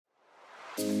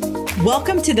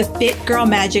Welcome to the Fit Girl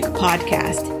Magic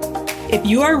podcast. If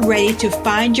you are ready to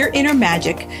find your inner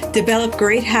magic, develop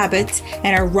great habits,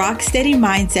 and a rock steady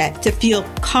mindset to feel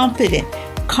confident,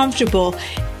 comfortable,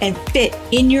 and fit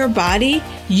in your body,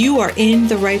 you are in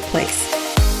the right place.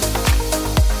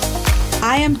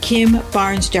 I am Kim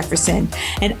Barnes Jefferson,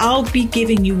 and I'll be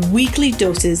giving you weekly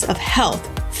doses of health,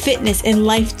 fitness, and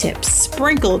life tips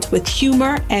sprinkled with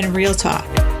humor and real talk.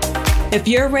 If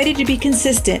you're ready to be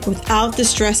consistent without the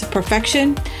stress of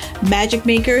perfection, magic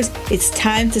makers, it's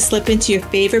time to slip into your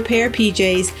favorite pair of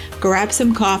PJs, grab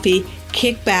some coffee,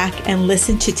 kick back, and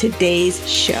listen to today's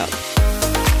show.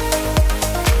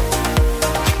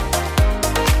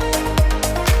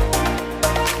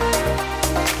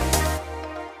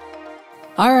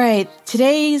 All right,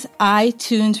 today's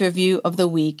iTunes review of the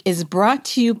week is brought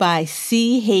to you by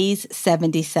C. Hayes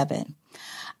 77.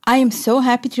 I am so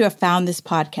happy to have found this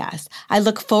podcast. I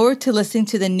look forward to listening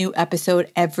to the new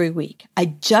episode every week. I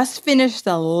just finished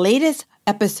the latest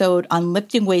episode on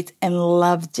lifting weights and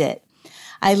loved it.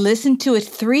 I listened to it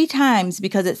 3 times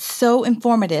because it's so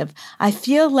informative. I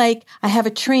feel like I have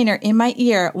a trainer in my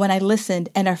ear when I listened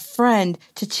and a friend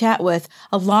to chat with,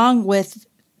 along with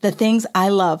the things I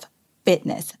love,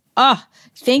 fitness.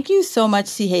 Thank you so much,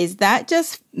 C. Hayes. That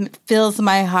just fills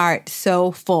my heart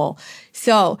so full.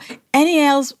 So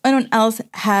anyone else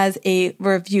has a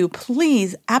review,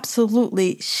 please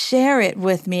absolutely share it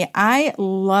with me. I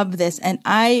love this and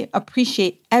I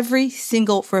appreciate every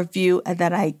single review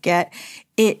that I get.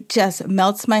 It just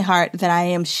melts my heart that I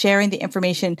am sharing the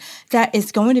information that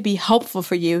is going to be helpful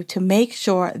for you to make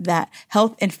sure that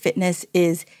health and fitness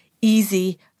is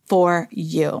easy for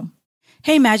you.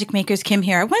 Hey, Magic Makers, Kim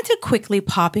here. I wanted to quickly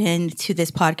pop into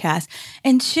this podcast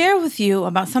and share with you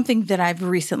about something that I've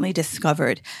recently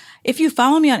discovered. If you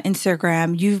follow me on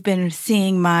Instagram, you've been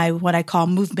seeing my what I call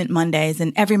Movement Mondays.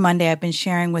 And every Monday I've been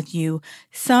sharing with you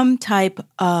some type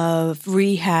of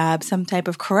rehab, some type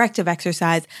of corrective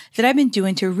exercise that I've been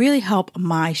doing to really help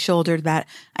my shoulder that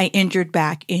I injured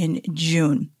back in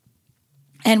June.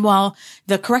 And while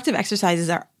the corrective exercises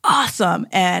are awesome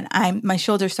and my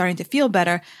shoulder's starting to feel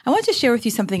better, I want to share with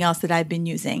you something else that I've been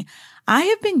using. I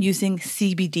have been using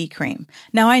CBD cream.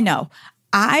 Now I know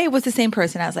I was the same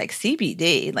person. I was like,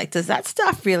 CBD, does that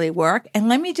stuff really work? And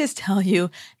let me just tell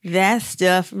you, that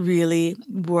stuff really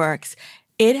works.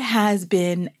 It has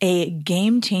been a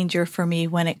game changer for me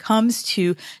when it comes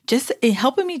to just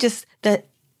helping me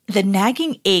the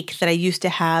nagging ache that I used to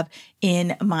have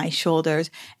in my shoulders.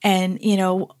 And,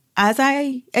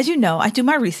 as you know, I do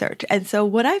my research. And so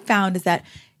what I found is that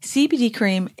CBD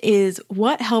cream is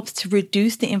what helps to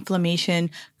reduce the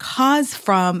inflammation caused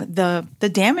from the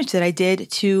damage that I did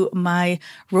to my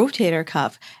rotator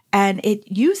cuff. And it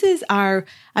uses I'm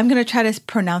going to try to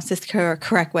pronounce this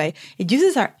correct way. It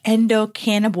uses our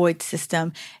endocannabinoid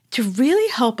system to really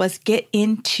help us get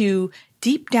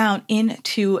deep down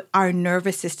into our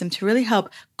nervous system to really help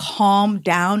calm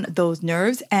down those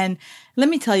nerves. And let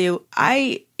me tell you,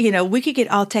 we could get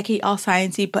all techie, all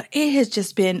sciencey, but it has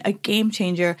just been a game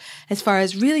changer as far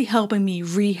as really helping me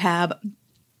rehab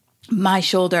my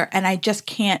shoulder. And I just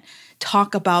can't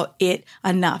talk about it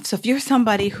enough. So if you're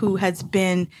somebody who has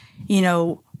been,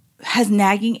 has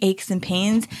nagging aches and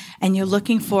pains and you're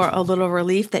looking for a little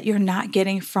relief that you're not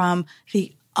getting from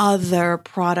the other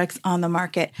products on the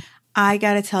market, I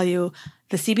got to tell you,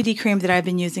 the CBD cream that I've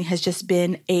been using has just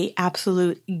been an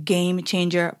absolute game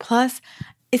changer. Plus,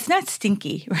 it's not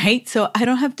stinky, right? So I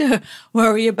don't have to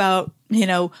worry about,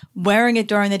 wearing it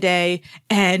during the day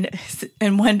and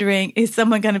wondering, is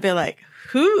someone going to be like,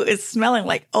 who is smelling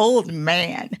like old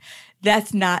man?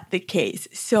 That's not the case.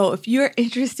 So if you're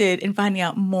interested in finding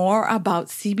out more about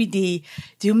CBD,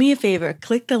 do me a favor,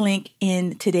 click the link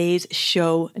in today's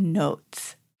show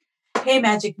notes. Hey,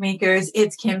 Magic Makers,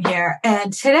 it's Kim here.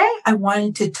 And today I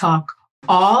wanted to talk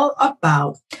all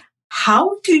about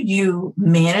how do you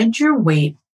manage your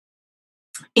weight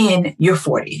in your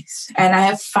 40s. And I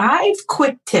have 5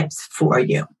 quick tips for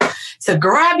you. So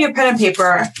grab your pen and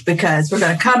paper because we're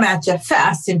going to come at you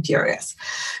fast and furious.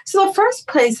 So the first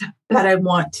place that I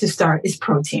want to start is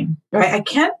protein, right?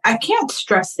 I can't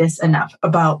stress this enough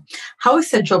about how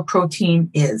essential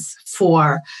protein is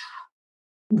for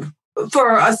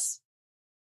us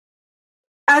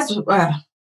as a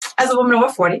woman over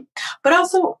 40, but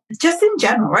also just in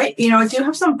general, right? I do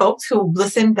have some folks who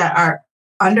listen that are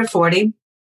under 40.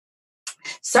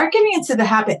 Start getting into the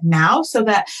habit now so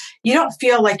that you don't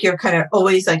feel like you're kind of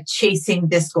always chasing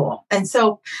this goal. And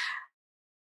so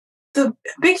the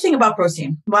big thing about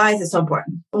protein, why is it so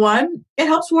important? One, it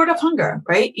helps ward off hunger,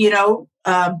 right?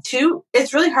 Two,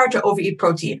 it's really hard to overeat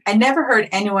protein. I never heard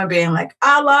anyone being like,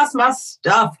 I lost my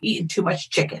stuff eating too much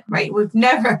chicken, right? I've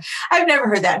never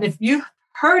heard that. And if you've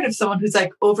heard of someone who's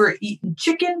like overeaten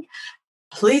chicken,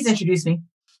 please introduce me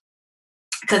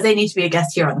because they need to be a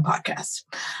guest here on the podcast.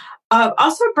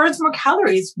 Also, it burns more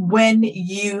calories when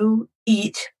you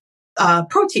eat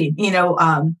protein.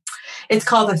 It's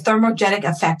called the thermogenic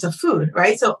effect of food,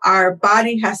 right? So our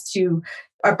body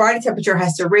temperature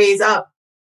has to raise up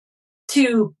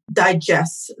to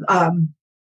digest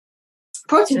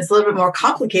protein. It's a little bit more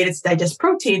complicated to digest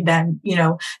protein than,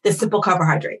 the simple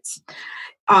carbohydrates.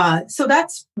 So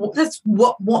that's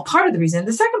what part of the reason.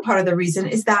 The second part of the reason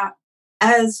is that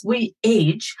as we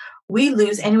age, we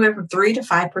lose anywhere from 3 to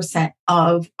 5%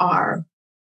 of our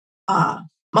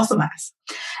muscle mass.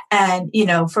 And,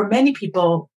 for many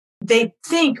people, they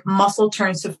think muscle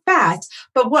turns to fat,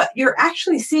 but what you're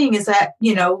actually seeing is that,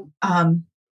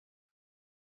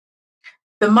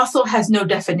 the muscle has no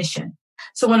definition.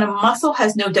 So when a muscle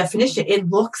has no definition, it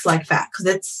looks like fat because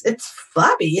it's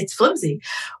flabby, it's flimsy.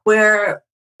 Where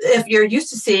if you're used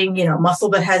to seeing, muscle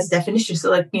that has definition, so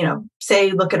like,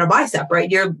 say, look at a bicep, right?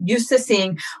 You're used to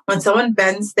seeing when someone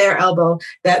bends their elbow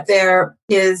that there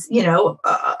is, a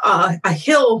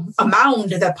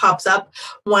mound that pops up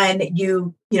when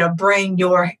you bring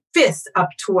your fist up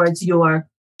towards your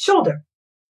shoulder.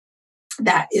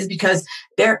 That is because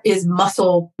there is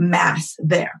muscle mass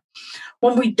there.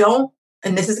 When we don't,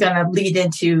 and this is going to lead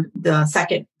into the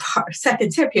second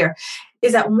tip here,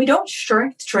 is that when we don't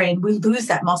strength train, we lose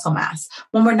that muscle mass.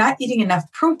 When we're not eating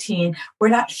enough protein, we're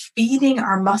not feeding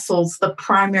our muscles the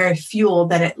primary fuel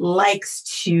that it likes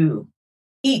to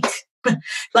eat,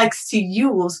 likes to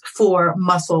use for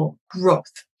muscle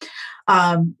growth.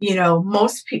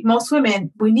 Most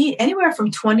women, we need anywhere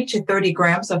from 20 to 30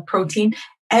 grams of protein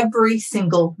every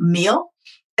single meal.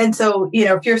 And so,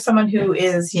 if you're someone who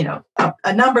is,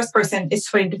 a numbers person, it's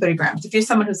 20 to 30 grams. If you're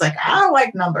someone who's like, I don't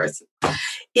like numbers,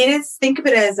 think of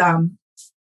it as,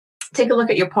 take a look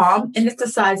at your palm and it's the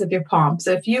size of your palm.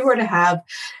 So if you were to have,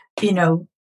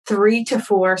 3 to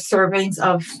 4 servings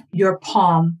of your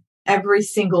palm every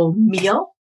single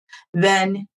meal,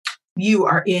 then you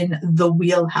are in the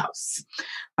wheelhouse.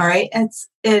 All right. A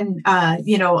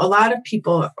lot of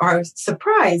people are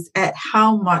surprised at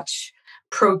how much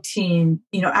protein,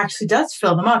 actually does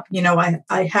fill them up.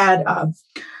 I had a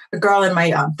girl in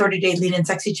my 30-day lean and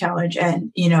sexy challenge,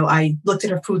 and, I looked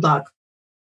at her food log,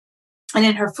 and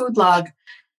in her food log,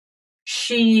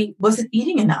 she wasn't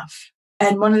eating enough.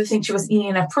 And one of the things, she wasn't eating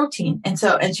enough protein. And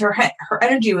her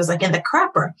energy was like in the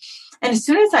crapper. And as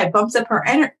soon as I bumped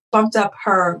up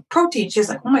her protein, she was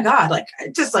like, oh my God, like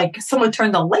just like someone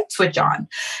turned the light switch on.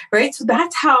 Right. So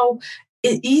that's how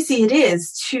easy it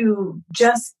is to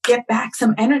just get back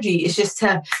some energy, is just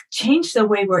to change the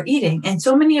way we're eating. And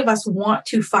so many of us want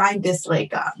to find this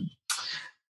like,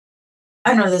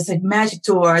 this like magic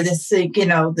door, this like,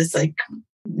 this like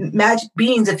magic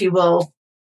beans, if you will,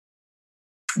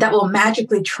 that will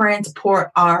magically transport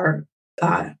our,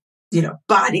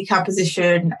 body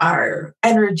composition, our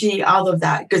energy, all of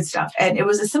that good stuff. And it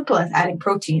was as simple as adding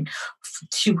protein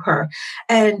to her.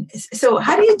 And so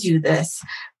how do you do this?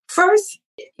 First,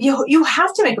 you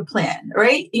have to make a plan,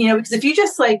 right? Because if you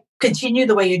just like continue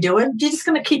the way you're doing, you're just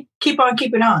going to keep on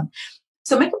keeping on.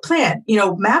 So make a plan,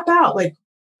 map out like,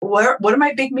 what are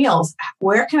my big meals?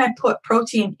 Where can I put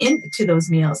protein into those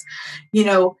meals?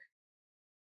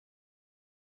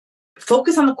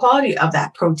 Focus on the quality of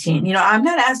that protein. I'm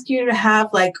not asking you to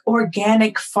have like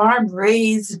organic farm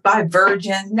raised by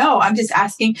virgin. No, I'm just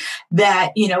asking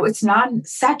that, it's not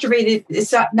saturated.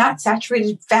 It's not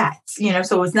saturated fats,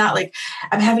 so it's not like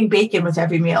I'm having bacon with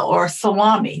every meal or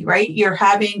salami, right? You're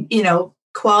having,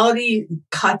 quality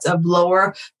cuts of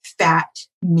lower fat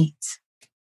meat.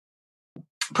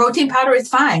 Protein powder is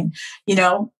fine,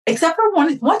 except for one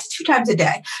to 2 times a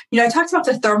day. I talked about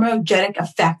the thermogenic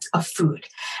effect of food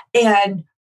and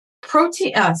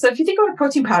protein. So if you think about a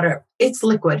protein powder, it's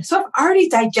liquid. So I've already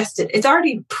digested. It's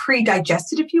already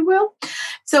pre-digested, if you will.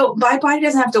 So my body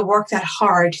doesn't have to work that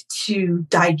hard to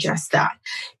digest that,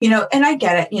 and I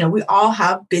get it. We all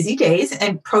have busy days,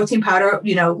 and protein powder,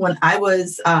 when I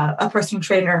was a personal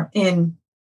trainer in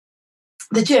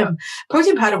the gym,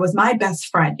 protein powder was my best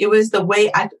friend. It was the way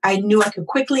I knew I could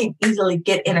quickly and easily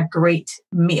get in a great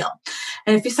meal.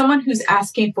 And if you're someone who's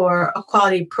asking for a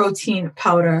quality protein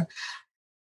powder,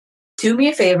 do me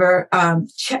a favor,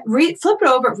 flip it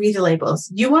over, read the labels.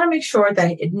 You want to make sure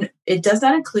that it does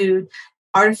not include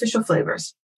artificial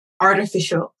flavors,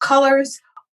 artificial colors,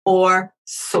 or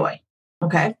soy.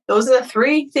 Okay. Those are the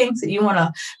three things that you want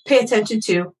to pay attention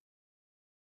to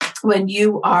when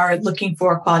you are looking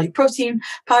for a quality protein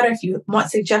powder. If you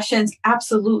want suggestions,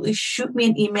 absolutely shoot me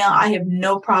an email. I have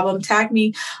no problem. Tag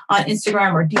me on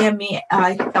Instagram or DM me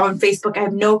on Facebook. I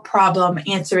have no problem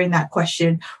answering that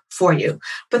question for you.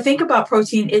 But think about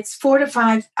protein. It's 4 to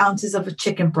 5 ounces of a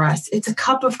chicken breast. It's a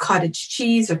cup of cottage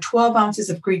cheese or 12 ounces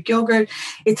of Greek yogurt.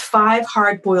 It's 5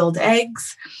 hard-boiled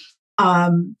eggs.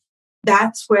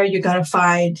 That's where you're going to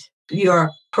find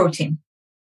your protein.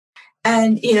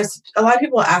 And, a lot of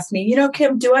people ask me,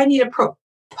 Kim, do I need a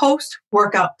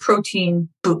post-workout protein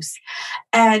boost?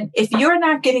 And if you're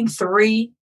not getting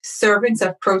 3 servings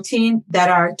of protein that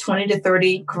are 20 to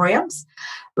 30 grams,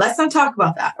 let's not talk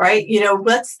about that, right?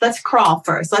 Let's crawl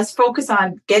first. Let's focus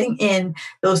on getting in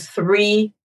those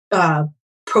 3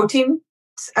 protein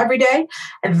every day,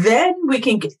 and then we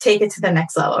can take it to the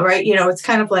next level, right? It's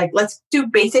kind of like, let's do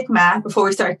basic math before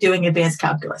we start doing advanced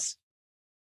calculus.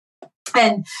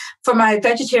 And for my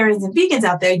vegetarians and vegans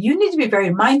out there, you need to be very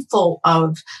mindful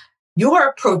of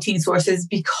your protein sources,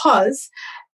 because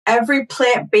every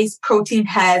plant-based protein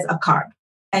has a carb.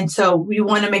 And so we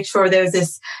want to make sure there's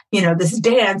this, this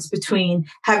dance between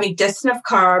having just enough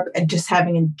carb and just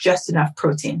having just enough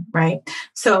protein, right?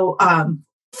 So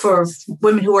for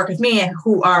women who work with me and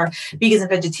who are vegans and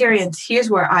vegetarians, here's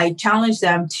where I challenge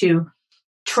them to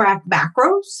track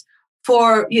macros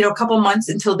for, a couple months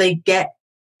until they get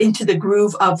into the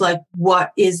groove of like,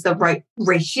 what is the right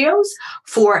ratios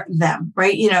for them,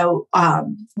 right?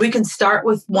 We can start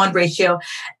with one ratio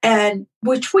and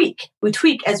we tweak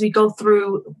as we go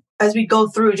through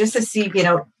just to see,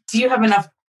 do you have enough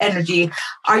energy?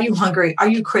 Are you hungry? Are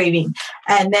you craving?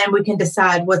 And then we can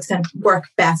decide what's going to work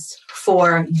best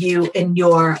for you in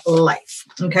your life.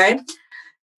 Okay.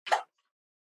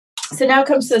 So now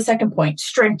comes to the second point,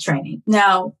 strength training.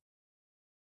 Now,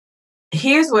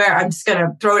 here's where I'm just going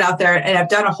to throw it out there. And I've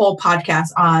done a whole podcast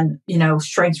on,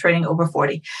 strength training over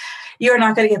 40. You're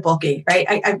not going to get bulky, right?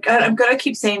 I'm going to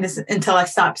keep saying this until I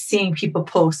stop seeing people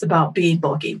post about being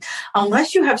bulky.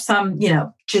 Unless you have some,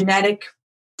 genetic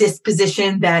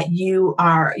disposition that you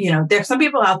are, there's some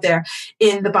people out there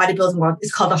in the bodybuilding world,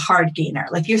 it's called a hard gainer.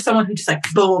 Like you're someone who just like,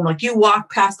 boom, like you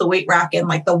walk past the weight rack and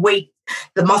like the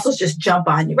muscles just jump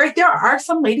on you, right? There are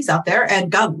some ladies out there,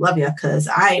 and God love you, because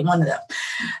I ain't one of them.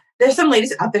 There's some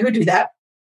ladies out there who do that.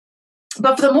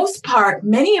 But for the most part,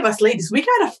 many of us ladies, we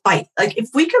got to fight. Like if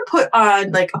we could put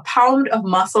on like a pound of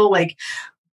muscle, like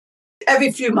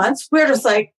every few months, we're just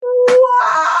like,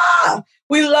 wow,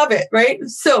 we love it, right?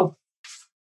 So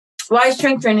why is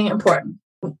strength training important?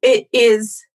 It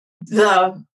is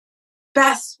the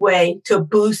best way to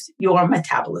boost your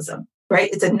metabolism, right?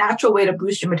 It's a natural way to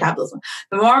boost your metabolism.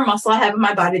 The more muscle I have in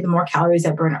my body, the more calories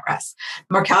I burn at rest.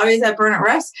 The more calories I burn at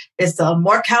rest is the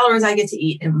more calories I get to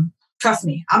eat. And trust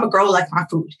me, I'm a girl like my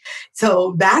food.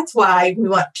 So that's why we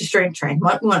want to strength train.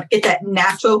 We want to get that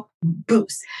natural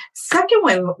boost. Second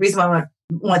reason why I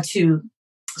want to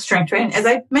strength train, as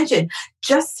I mentioned,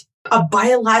 just a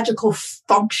biological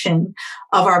function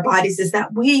of our bodies is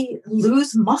that we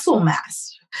lose muscle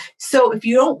mass. So if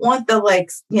you don't want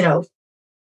the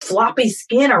floppy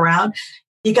skin around,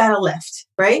 you got to lift,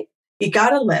 right? You got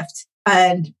to lift.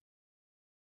 And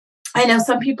I know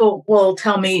some people will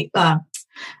tell me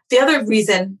the other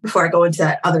reason, before I go into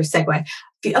that other segue,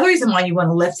 the other reason why you want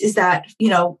to lift is that,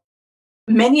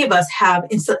 many of us have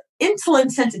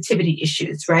insulin sensitivity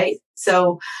issues, right?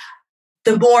 So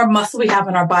the more muscle we have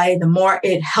in our body, the more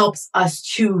it helps us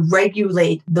to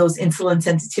regulate those insulin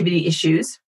sensitivity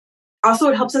issues. Also,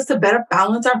 it helps us to better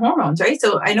balance our hormones, right?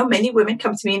 So I know many women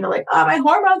come to me and they're like, oh, my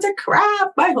hormones are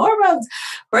crap, my hormones,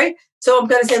 right? So I'm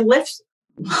going to say lift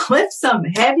some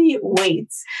heavy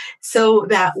weights so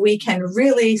that we can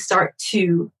really start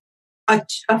to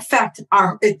affect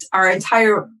our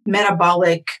entire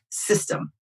metabolic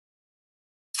system.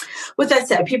 With that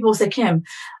said, people will say, Kim,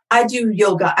 I do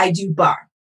yoga, I do bar.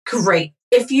 Great.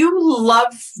 If you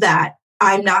love that,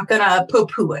 I'm not going to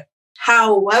poo-poo it.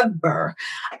 However,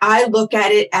 I look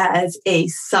at it as a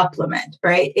supplement,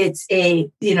 right? It's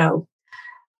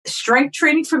strength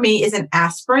training for me is an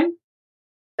aspirin.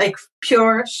 Like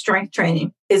pure strength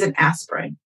training is an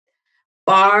aspirin.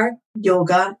 Bar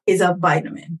yoga is a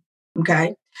vitamin.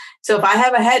 Okay. So if I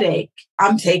have a headache,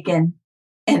 I'm taking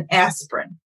an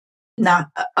aspirin, not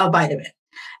a vitamin.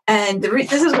 And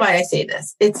this is why I say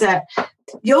this. It's that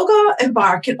yoga and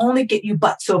bar can only get you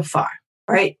but so far,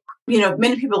 right?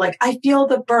 Many people are like, I feel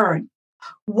the burn.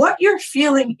 What you're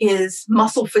feeling is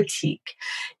muscle fatigue.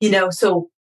 So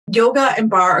yoga and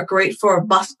bar are great for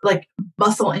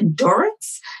muscle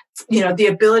endurance, the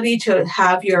ability to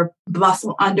have your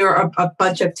muscle under a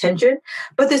bunch of tension,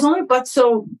 but there's only but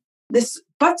so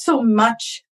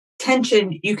much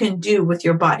tension you can do with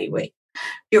your body weight.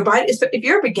 Your body, if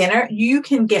you're a beginner, you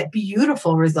can get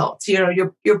beautiful results.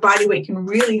 Your body weight can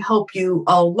really help you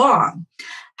along.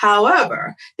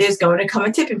 However, there's going to come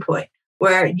a tipping point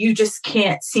where you just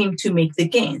can't seem to make the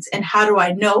gains. And how do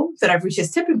I know that I've reached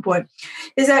this tipping point?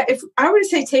 Is that if I were to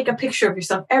say, take a picture of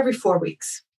yourself every 4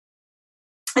 weeks,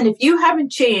 and if you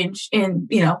haven't changed in,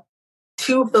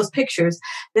 2 of those pictures,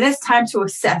 then it's time to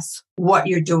assess what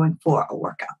you're doing for a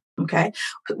workout. Okay.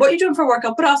 What you're doing for a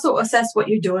workout, but also assess what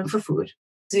you're doing for food.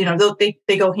 So,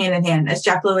 they go hand in hand. As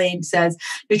Jack LaLanne says,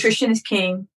 nutrition is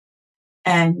king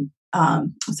and,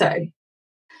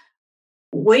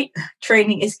 weight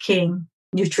training is king,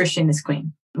 nutrition is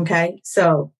queen. Okay.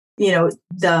 So,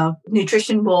 the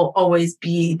nutrition will always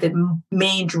be the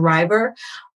main driver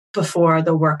before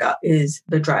the workout is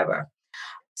the driver.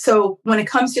 So when it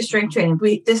comes to strength training,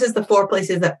 this is the 4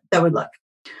 places that we look.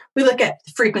 We look at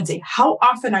frequency. How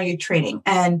often are you training?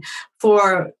 And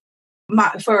for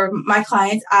my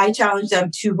clients, I challenge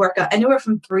them to work out anywhere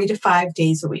from 3 to 5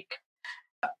 days a week.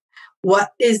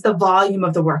 What is the volume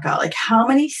of the workout? Like how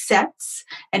many sets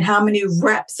and how many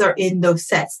reps are in those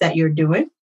sets that you're doing?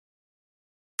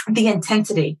 The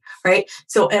intensity, right?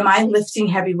 So am I lifting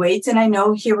heavy weights? And I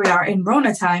know here we are in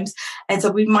Rona times. And so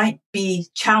we might be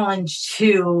challenged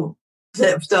to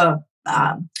the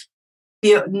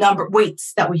number of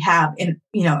weights that we have in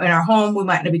our home. We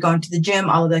might not be going to the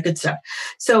gym, all of that good stuff.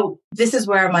 So this is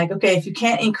where I'm like, okay, if you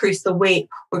can't increase the weight,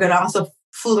 we're going to also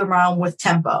fool around with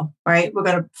tempo, right? We're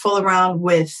going to fool around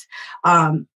with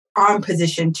arm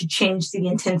position to change the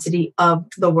intensity of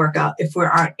the workout if we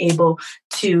aren't able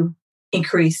to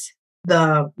increase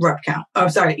the rep count,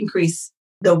 increase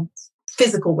the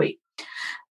physical weight.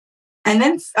 And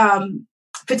then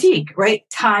fatigue, right?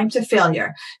 Time to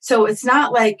failure. So it's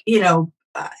not like, in,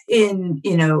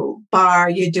 bar,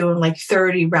 you're doing like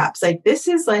 30 reps. Like this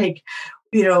is like,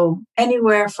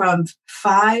 anywhere from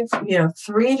 3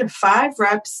 to 5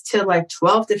 reps to like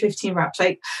 12 to 15 reps.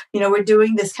 Like, we're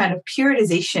doing this kind of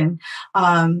periodization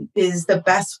is the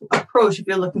best approach if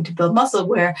you're looking to build muscle,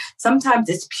 where sometimes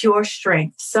it's pure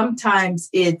strength. Sometimes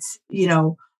it's,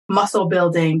 muscle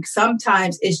building.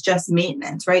 Sometimes it's just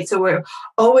maintenance, right? So we're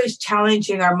always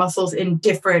challenging our muscles in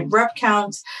different rep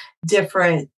counts,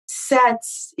 different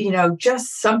sets,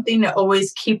 just something to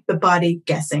always keep the body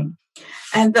guessing.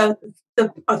 And the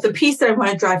piece that I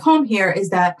want to drive home here is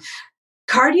that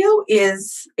cardio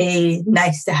is a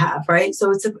nice to have, right?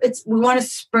 So we want to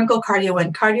sprinkle cardio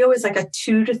in. Cardio is like a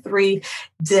 2 to 3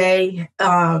 day.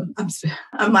 I'm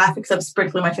laughing because I'm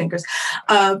sprinkling my fingers.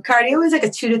 Cardio is like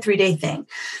a 2 to 3 day thing,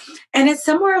 and it's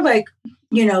somewhere like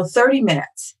 30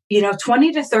 minutes.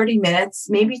 20 to 30 minutes,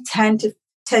 maybe 10 to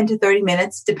 30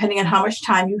 minutes, depending on how much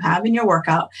time you have in your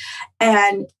workout.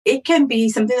 And it can be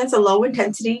something that's a low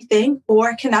intensity thing, or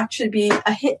it can actually be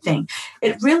a HIIT thing.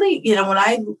 It really,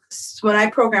 when I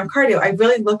program cardio, I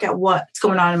really look at what's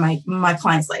going on in my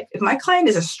client's life. If my client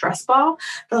is a stress ball,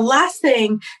 the last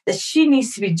thing that she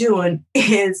needs to be doing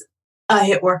is a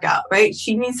HIIT workout, right?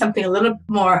 She needs something a little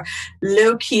more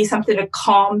low key, something to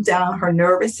calm down her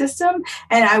nervous system.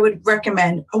 And I would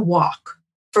recommend a walk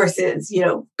versus,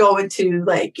 going to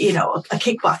like, a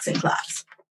kickboxing class.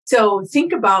 So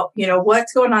think about,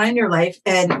 what's going on in your life.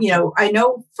 And, I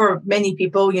know for many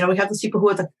people, we have those people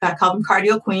who I call them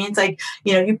cardio queens. Like,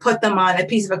 you put them on a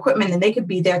piece of equipment and they could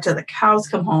be there till the cows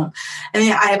come home. And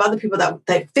then I have other people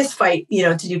that fist fight,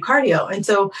 to do cardio. And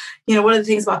so, one of the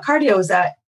things about cardio is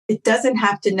that it doesn't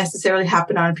have to necessarily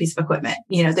happen on a piece of equipment.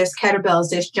 There's kettlebells,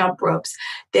 there's jump ropes,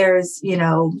 there's,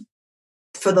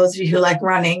 for those of you who like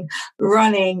running,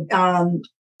 I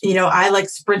like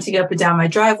sprinting up and down my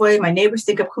driveway. My neighbors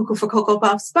think I'm cuckoo for Cocoa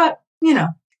Puffs, but,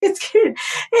 it's good.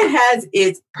 It has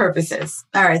its purposes.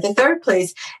 All right. The third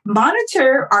place,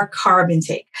 monitor our carb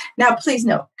intake. Now, please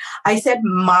note, I said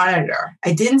monitor.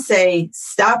 I didn't say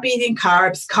stop eating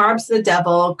carbs. Carbs are the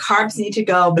devil. Carbs need to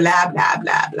go, blah, blah,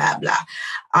 blah, blah, blah.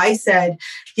 I said,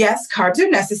 yes, carbs are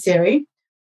necessary,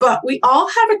 but we all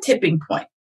have a tipping point,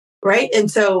 right?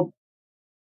 And so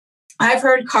I've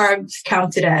heard carbs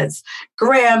counted as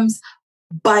grams,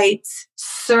 bites,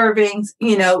 servings,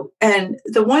 and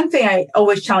the one thing I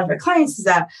always challenge my clients is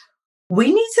that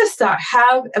we need to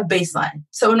have a baseline.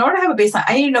 So in order to have a baseline,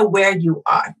 I need to know where you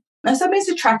are. Now, some ways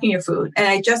to tracking your food. And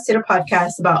I just did a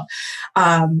podcast about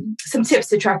some tips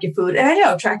to track your food. And I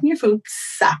know tracking your food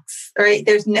sucks, right?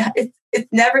 It's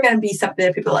never going to be something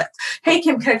that people are like, hey,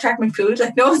 Kim, can I track my food?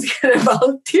 Like, no one's going to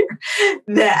volunteer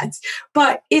that.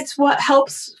 But it's what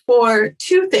helps for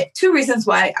two reasons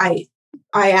why I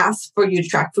I ask for you to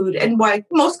track food and why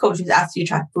most coaches ask you to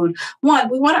track food. One,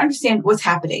 we want to understand what's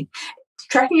happening.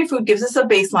 Tracking your food gives us a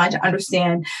baseline to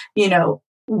understand,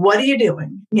 what are you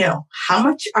doing? How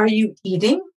much are you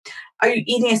eating? Are you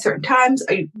eating at certain times?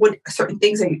 What certain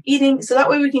things are you eating? So that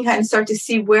way we can kind of start to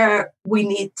see where we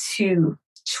need to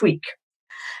tweak.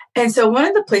 And so one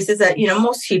of the places that,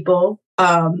 most people,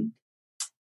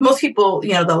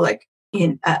 they'll like,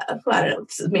 I don't know,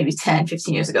 maybe 10,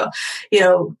 15 years ago,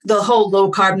 the whole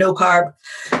low carb, no carb,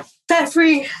 fat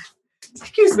free,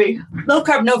 low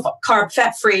carb, no carb,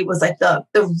 fat free was like the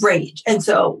rage. And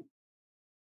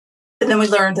then we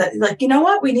learned that, like, you know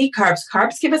what? We need carbs.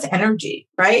 Carbs give us energy,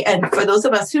 right? And for those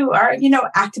of us who are,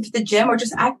 active at the gym or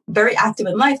just very active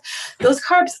in life, those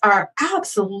carbs are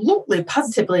absolutely,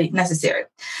 positively necessary.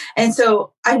 And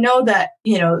so I know that,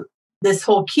 this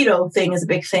whole keto thing is a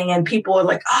big thing. And people are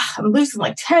like, I'm losing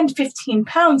like 10 to 15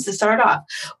 pounds to start off.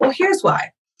 Well, here's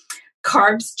why.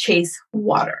 Carbs chase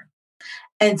water.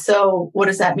 And so what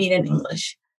does that mean in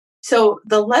English? So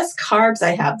the less carbs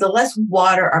I have, the less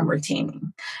water I'm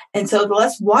retaining. And so the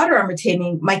less water I'm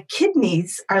retaining, my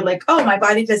kidneys are like, oh, my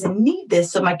body doesn't need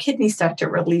this. So my kidneys start to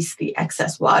release the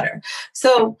excess water.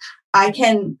 So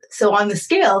on the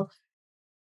scale,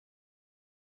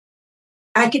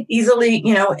 I could easily,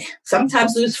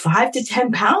 sometimes lose 5 to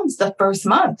 10 pounds the first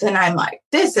month. And I'm like,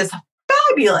 this is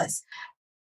fabulous.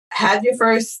 Have your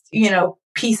first,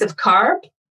 piece of carb.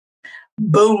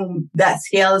 Boom, that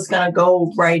scale is going to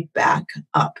go right back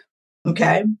up.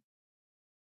 Okay.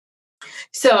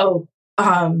 So,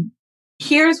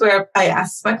 here's where I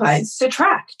ask my clients to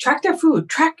track their food,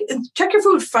 track your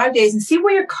food 5 days and see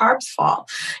where your carbs fall,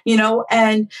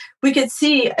 and we could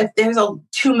see if there's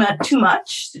too much,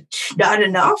 not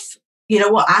enough.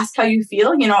 We'll ask how you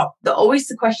feel.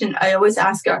 The question I always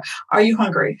ask are you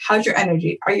hungry? How's your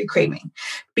energy? Are you craving?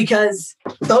 Because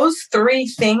those three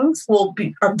things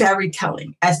are very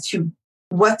telling as to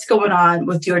what's going on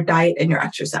with your diet and your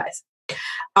exercise.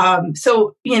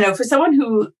 So, for someone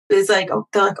who is like,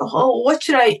 they're like, oh, what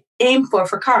should I aim for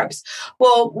carbs?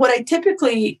 Well, what I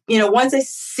typically, once I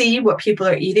see what people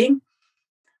are eating,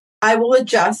 I will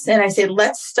adjust and I say,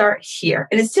 let's start here.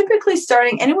 And it's typically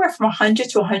starting anywhere from 100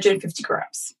 to 150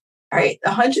 grams. All right,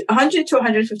 100 to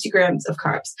 150 grams of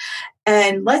carbs.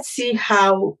 And let's see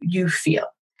how you feel.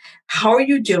 How are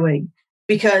you doing?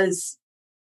 Because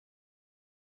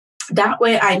that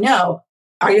way I know,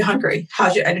 are you hungry?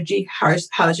 How's your energy?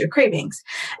 How's your cravings?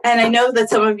 And I know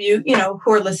that some of you,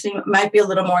 who are listening might be a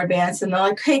little more advanced and they're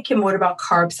like, hey, Kim, what about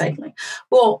carb cycling?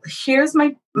 Well, here's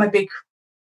my big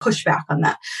pushback on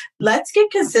that. Let's get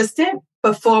consistent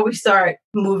before we start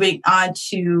moving on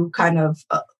to kind of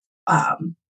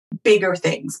bigger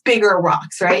things, bigger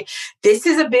rocks, right? This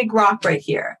is a big rock right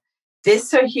here.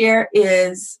 This right here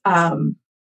is, I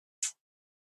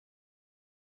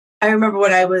remember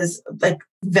when I was like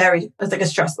it was like a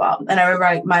stress ball. And I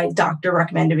remember my doctor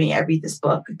recommended me, I read this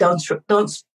book, Don't Sweat the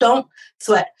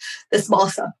Small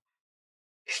Stuff.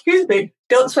 Excuse me.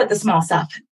 Don't sweat the small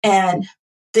stuff. And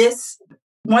this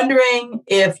wondering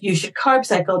if you should carb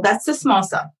cycle, that's the small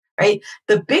stuff, right?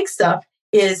 The big stuff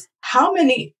is how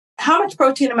much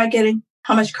protein am I getting?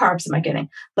 How much carbs am I getting?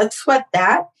 Let's sweat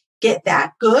that, get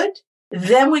that good.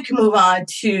 Then we can move on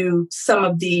to some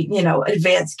of the,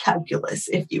 advanced calculus,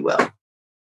 if you will.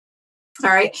 All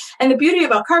right. And the beauty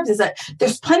about carbs is that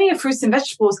there's plenty of fruits and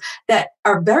vegetables that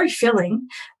are very filling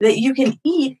that you can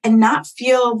eat and not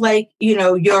feel like,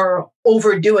 you're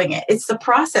overdoing it. It's the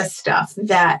processed carbs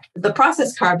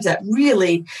that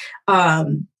really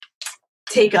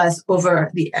take us over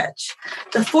the edge.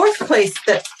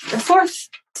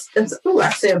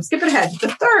 Actually, I'm skipping ahead.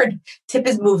 The third tip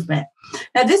is movement.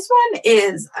 Now, this one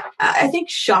is, I think,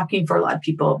 shocking for a lot of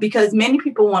people because many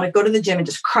people want to go to the gym and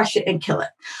just crush it and kill it.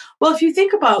 Well, if you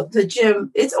think about the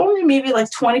gym, it's only maybe like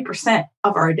 20%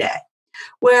 of our day,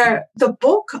 where the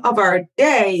bulk of our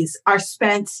days are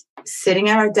spent sitting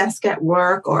at our desk at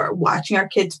work or watching our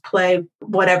kids play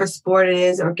whatever sport it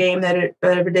is or game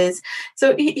whatever it is.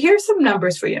 So here's some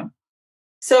numbers for you.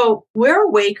 So we're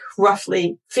awake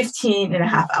roughly 15 and a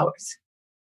half hours.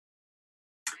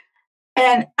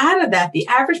 And out of that, the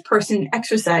average person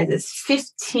exercises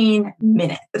 18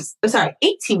 minutes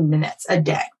a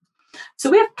day.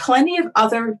 So we have plenty of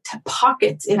other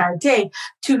pockets in our day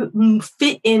to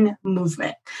fit in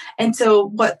movement. And so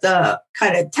what the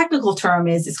kind of technical term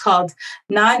is called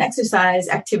non-exercise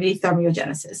activity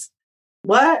thermogenesis.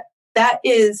 What that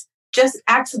is just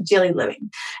acts of daily living.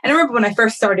 And I remember when I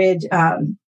first started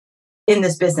in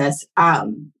this business,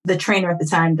 the trainer at the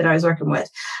time that I was working with,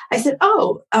 I said,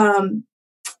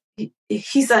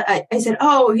 he's like, I said,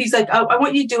 oh, he's like, oh, I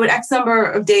want you to do an X number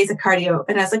of days of cardio.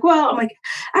 And I was like, well, I'm like,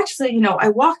 actually, I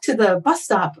walk to the bus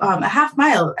stop a half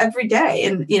mile every day.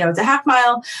 And, it's a half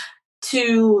mile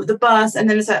to the bus, and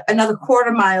then it's another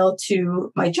quarter mile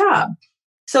to my job.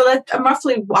 So that I'm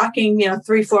roughly walking,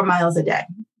 3-4 miles a day,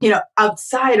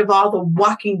 outside of all the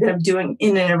walking that I'm doing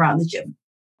in and around the gym.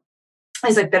 I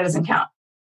was like, that doesn't count.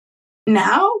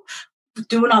 Now,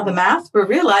 doing all the math, we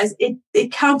realize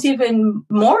it counts even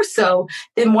more so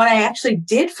than what I actually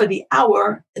did for the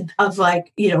hour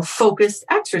of focused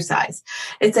exercise.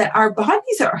 It's that our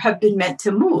bodies have been meant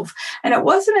to move. And it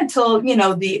wasn't until,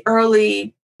 the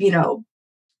early,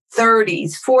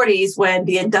 30s, 40s, when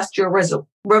the Industrial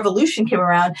Revolution came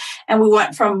around and we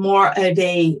went from more of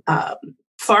a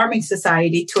farming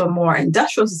society to a more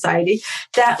industrial society,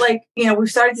 that we've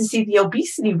started to see the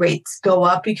obesity rates go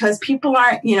up because people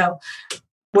aren't,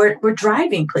 we're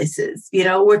driving places,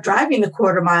 we're driving the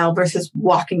quarter mile versus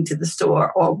walking to the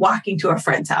store or walking to a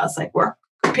friend's house. Like we're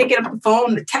picking up the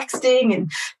phone, the texting and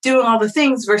doing all the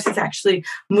things versus actually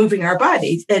moving our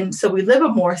bodies. And so we live a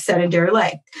more sedentary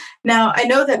life. Now, I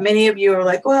know that many of you are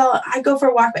like, well, I go for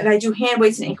a walk and I do hand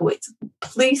weights and ankle weights.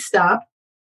 Please stop.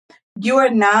 You are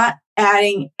not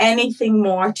adding anything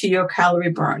more to your calorie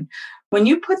burn. When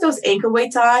you put those ankle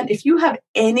weights on, if you have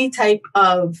any type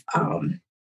of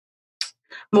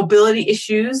mobility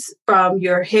issues from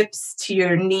your hips to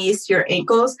your knees to your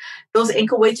ankles, those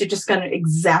ankle weights are just going to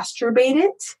exacerbate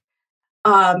it.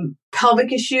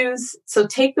 Pelvic issues. So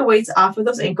take the weights off of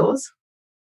those ankles.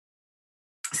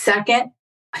 Second,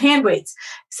 hand weights,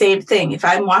 same thing. If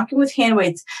I'm walking with hand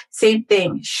weights, same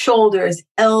thing. Shoulders,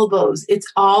 elbows, it's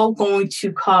all going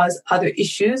to cause other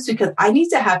issues because I need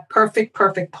to have perfect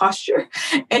posture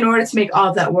in order to make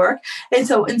all of that work. And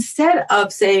so instead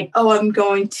of saying, oh, I'm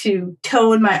going to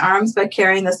tone my arms by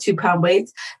carrying those 2-pound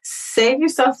weights, save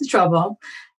yourself the trouble.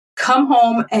 Come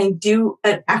home and do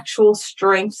an actual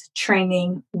strength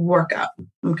training workout.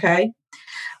 Okay.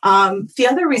 The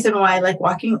other reason why I like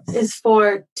walking is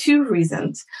for 2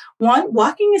 reasons. One,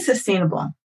 walking is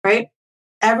sustainable, right?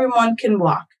 Everyone can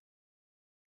walk.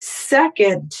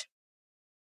 Second,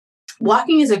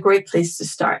 walking is a great place to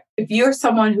start. If you're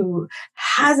someone who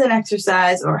hasn't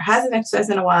exercised or hasn't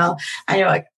exercised in a while, and you're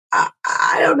like,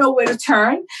 I don't know where to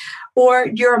turn, or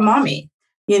you're a mommy.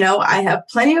 I have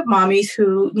plenty of mommies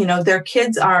who, their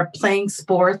kids are playing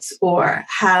sports or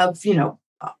have,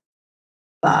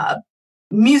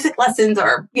 music lessons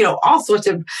or, all sorts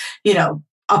of,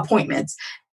 appointments.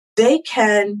 They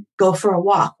can go for a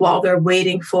walk while they're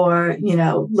waiting for,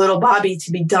 little Bobby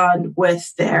to be done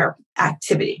with their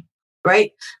activity,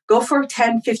 right? Go for a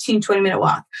 10, 15, 20-minute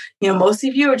walk. Most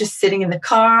of you are just sitting in the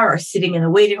car or sitting in the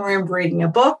waiting room, reading a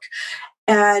book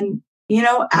and,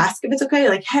 ask if it's okay.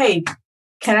 Like, hey,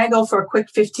 can I go for a quick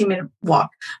 15-minute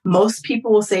walk? Most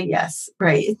people will say yes,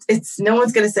 right? It's no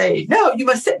one's going to say, no, you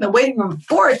must sit in the waiting room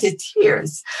bored to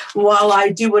tears while I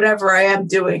do whatever I am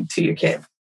doing to your kid.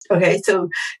 Okay, so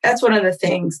that's one of the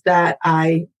things that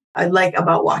I like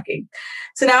about walking.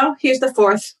 So now here's the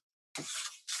fourth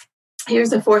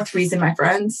reason, my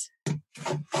friends.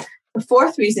 The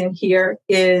fourth reason here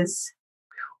is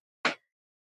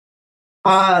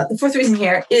alcohol.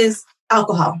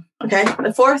 Okay,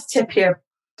 the fourth tip here.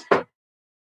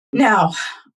 Now,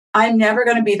 I'm never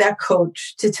going to be that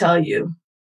coach to tell you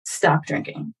stop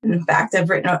drinking. In fact, I've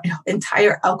written an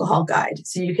entire alcohol guide.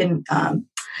 So you can,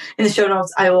 in the show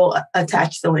notes, I will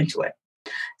attach the link to it.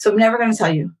 So I'm never going to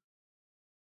tell you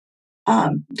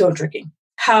don't drinking.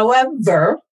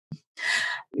 However,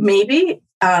 maybe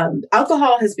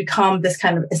alcohol has become this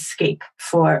kind of escape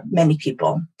for many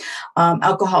people.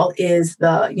 Alcohol is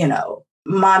the,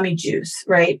 mommy juice,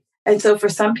 right? And so for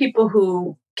some people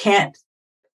who can't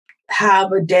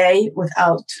have a day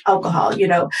without alcohol,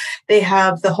 they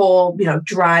have the whole,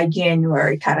 dry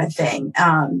January kind of thing.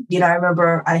 I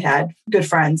remember I had good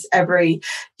friends every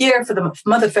year for the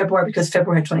month of February, because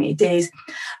February had 28 days.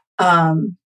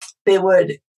 They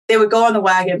would go on the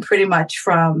wagon pretty much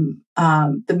from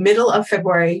the middle of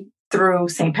February through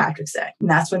St. Patrick's Day. And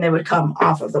that's when they would come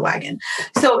off of the wagon.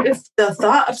 So if the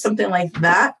thought of something like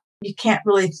that, you can't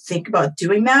really think about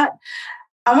doing that.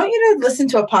 I want you to listen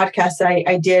to a podcast that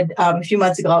I did a few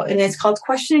months ago, and it's called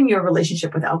Questioning Your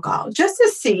Relationship with Alcohol, just to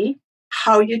see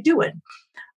how you're doing.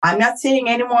 I'm not saying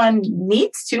anyone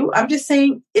needs to. I'm just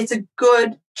saying it's a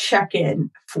good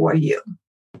check-in for you.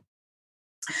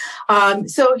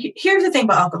 So here's the thing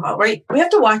about alcohol, right? We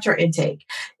have to watch our intake.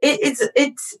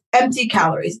 It's empty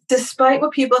calories, despite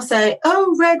what people say.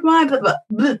 Oh, red wine, blah, blah,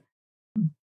 blah.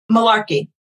 Malarkey,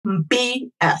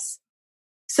 BS.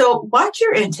 So watch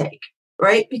your intake.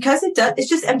 right? Because it's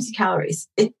just empty calories.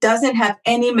 It doesn't have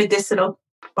any medicinal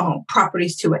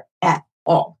properties to it at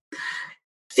all.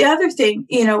 The other thing,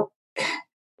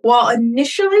 while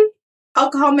initially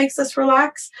alcohol makes us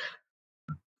relax,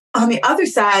 on the other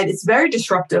side, it's very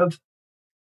disruptive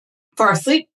for our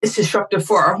sleep. It's disruptive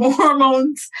for our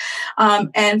hormones.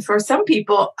 And for some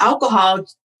people, alcohol,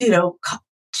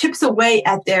 chips away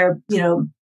at their,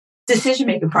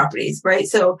 decision-making properties, right?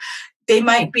 So they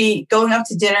might be going out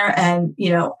to dinner and,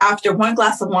 after one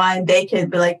glass of wine, they can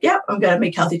be like, yep, I'm going to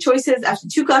make healthy choices. After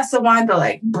 2 glasses of wine, they're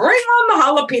like, bring on the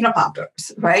jalapeno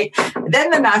poppers, right? Then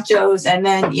the nachos. And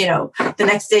then, the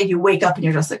next day you wake up and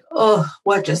you're just like, oh,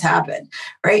 what just happened,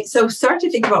 right? So start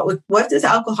to think about what does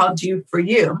alcohol do for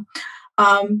you?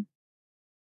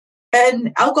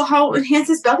 And alcohol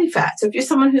enhances belly fat. So if you're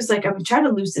someone who's like, I'm trying to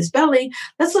lose this belly,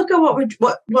 let's look at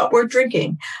what we're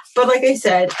drinking. But like I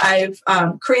said, I've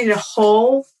created a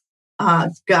whole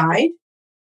guide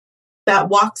that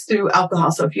walks through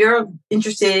alcohol. So if you're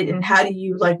interested in how do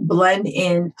you blend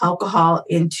in alcohol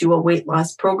into a weight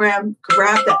loss program,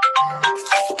 grab that.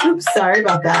 Oops, sorry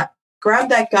about that. Grab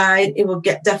that guide. It will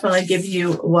definitely give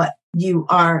you what you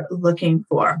are looking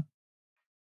for.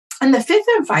 And the 5th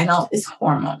and final is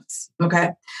hormones.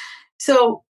 Okay.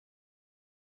 So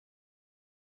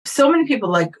many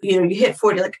people you hit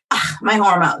 40, my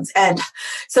hormones. And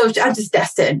so I'm just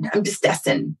destined.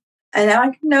 And I'm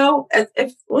like, no,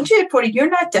 once you hit 40, you're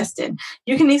not destined.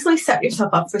 You can easily set yourself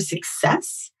up for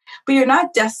success, but you're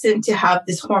not destined to have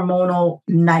this hormonal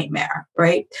nightmare.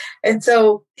 Right. And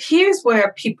so here's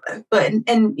where people,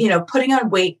 putting on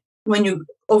weight when you're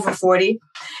over 40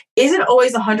 isn't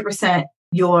always 100%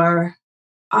 your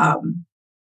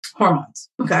hormones.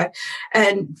 Okay.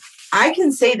 And I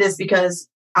can say this because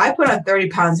I put on 30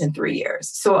 pounds in 3 years.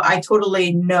 So I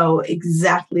totally know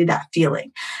exactly that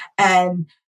feeling. And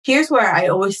here's where I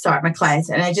always start my clients.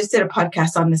 And I just did a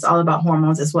podcast on this all about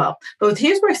hormones as well. But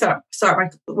here's where I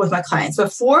start with my clients.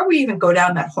 Before we even go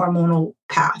down that hormonal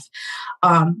path,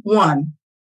 one,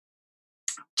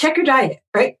 check your diet,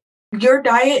 right? Your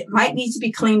diet might need to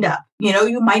be cleaned up.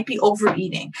 You might be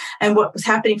overeating. And what was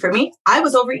happening for me, I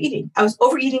was overeating. I was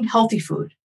overeating healthy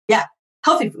food. Yeah,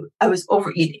 healthy food. I was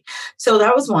overeating. So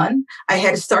that was one. I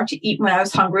had to start to eat when I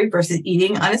was hungry versus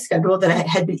eating on a schedule that I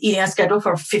had been eating on a schedule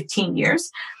for 15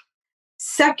 years.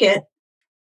 Second,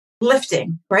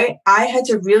 lifting, right? I had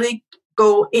to really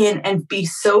go in and be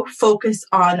so focused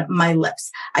on my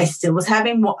lifts. I still was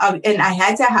having, and I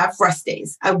had to have rest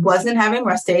days. I wasn't having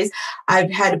rest days. I've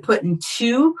had to put in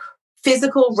 2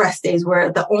 physical rest days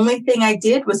where the only thing I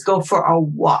did was go for a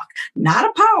walk, not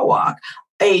a power walk,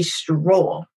 a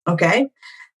stroll. Okay.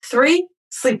 3,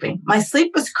 sleeping. My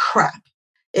sleep was crap.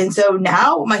 And so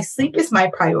now my sleep is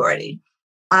my priority.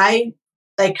 I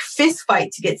fist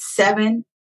fight to get 7+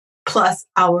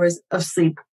 hours of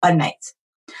sleep a night.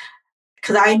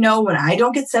 Because I know when I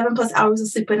don't get 7+ hours of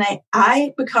sleep a night,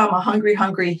 I become a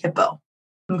hungry hippo.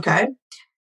 Okay.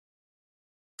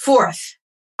 4th,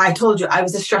 I told you I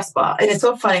was a stress ball. And it's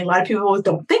so funny. A lot of people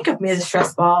don't think of me as a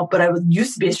stress ball, but I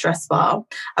used to be a stress ball.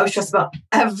 I was stressed about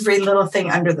every little thing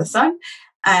under the sun.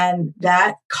 And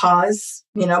that caused,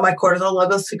 my cortisol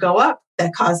levels to go up.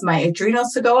 That caused my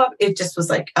adrenals to go up. It just was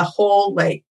like a whole,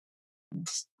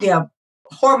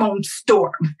 hormone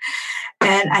storm.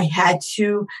 And I had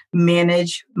to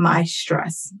manage my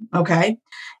stress. Okay.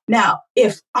 Now,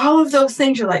 if all of those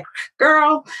things are like,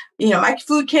 girl, my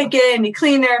food can't get any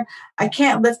cleaner. I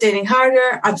can't lift any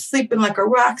harder. I'm sleeping like a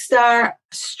rock star.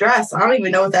 Stress. I don't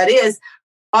even know what that is.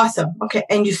 Awesome. Okay.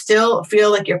 And you still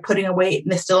feel like you're putting a weight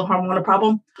and there's still a hormonal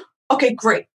problem. Okay,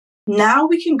 great. Now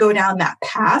we can go down that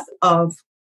path of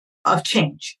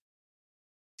change.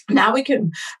 Now we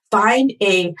can find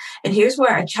and here's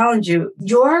where I challenge you,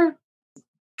 your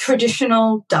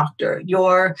traditional doctor,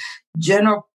 your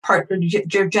general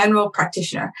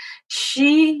practitioner,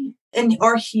 she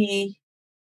or he,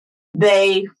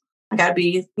 they, I gotta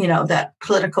be, that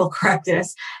political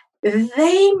correctness,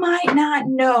 they might not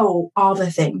know all the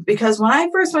things. Because when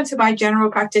I first went to my general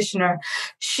practitioner,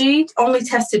 she only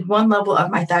tested one level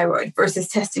of my thyroid versus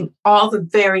testing all the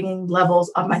varying levels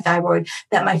of my thyroid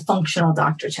that my functional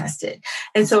doctor tested.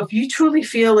 And so if you truly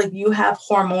feel like you have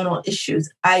hormonal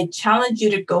issues, I challenge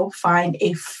you to go find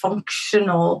a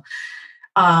functional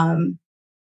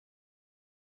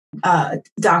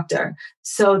doctor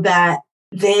so that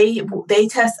they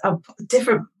test a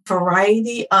different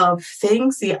variety of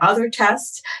things. The other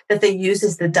test that they use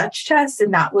is the Dutch test,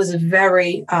 and that was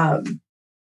very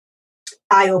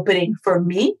eye-opening for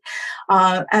me.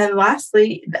 And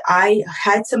lastly, I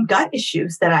had some gut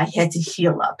issues that I had to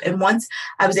heal up. And once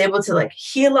I was able to like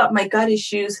heal up my gut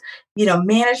issues,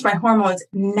 manage my hormones,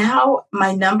 now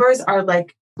my numbers are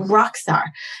like rock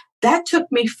star. That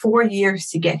took me 4 years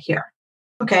to get here.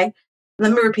 Okay.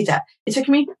 Let me repeat that. It took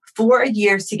me 4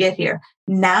 years to get here.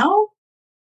 Now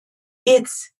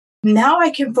I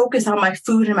can focus on my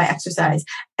food and my exercise,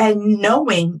 and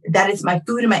knowing that it's my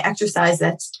food and my exercise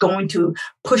that's going to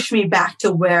push me back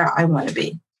to where I want to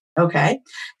be. Okay.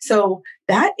 So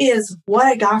that is what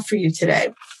I got for you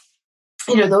today.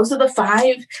 Those are the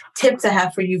 5 tips I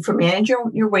have for you for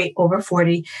managing your weight over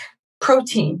 40: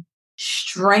 protein,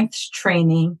 strength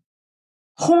training,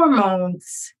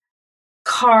 hormones,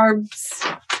 carbs.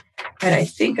 And I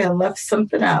think I left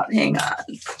something out. Hang on.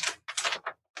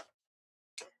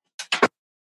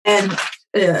 And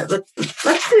let's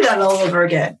do that all over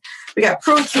again. We got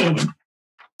protein,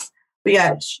 we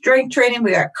got strength training,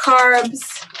 we got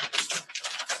carbs,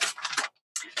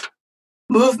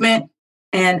 movement,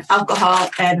 and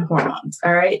alcohol and hormones.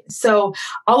 All right. So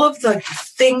all of the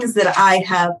things that I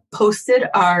have posted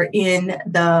are in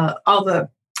all the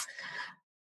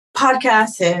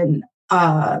podcasts and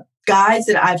guides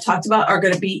that I've talked about are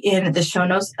going to be in the show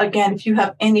notes. Again, if you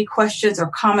have any questions or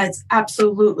comments,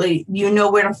 absolutely, you know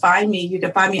where to find me. You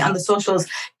can find me on the socials,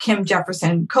 Kim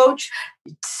Jefferson Coach.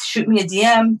 Shoot me a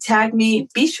DM, tag me.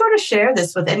 Be sure to share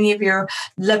this with any of your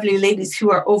lovely ladies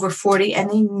who are over 40 and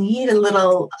they need a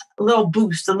little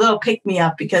boost, a little pick me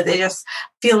up because they're just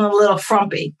feeling a little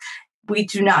frumpy. We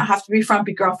do not have to be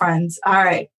frumpy, girlfriends. All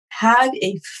right. Have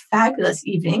a fabulous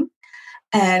evening,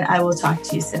 and I will talk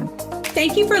to you soon.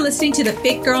 Thank you for listening to the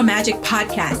Fit Girl Magic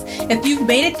podcast. If you've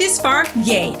made it this far,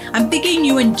 yay. I'm thinking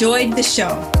you enjoyed the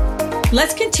show.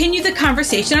 Let's continue the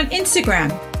conversation on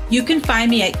Instagram. You can find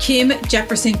me at Kim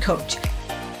Jefferson Coach.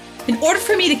 In order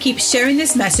for me to keep sharing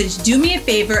this message, do me a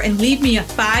favor and leave me a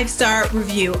 5-star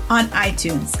review on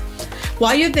iTunes.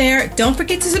 While you're there, don't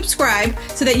forget to subscribe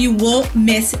so that you won't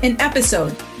miss an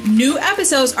episode. New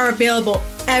episodes are available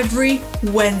every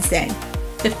Wednesday.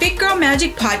 The Fit Girl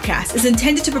Magic podcast is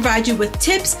intended to provide you with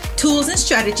tips, tools, and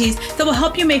strategies that will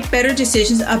help you make better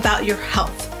decisions about your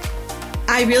health.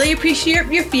 I really appreciate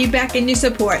your feedback and your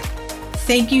support.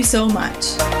 Thank you so much.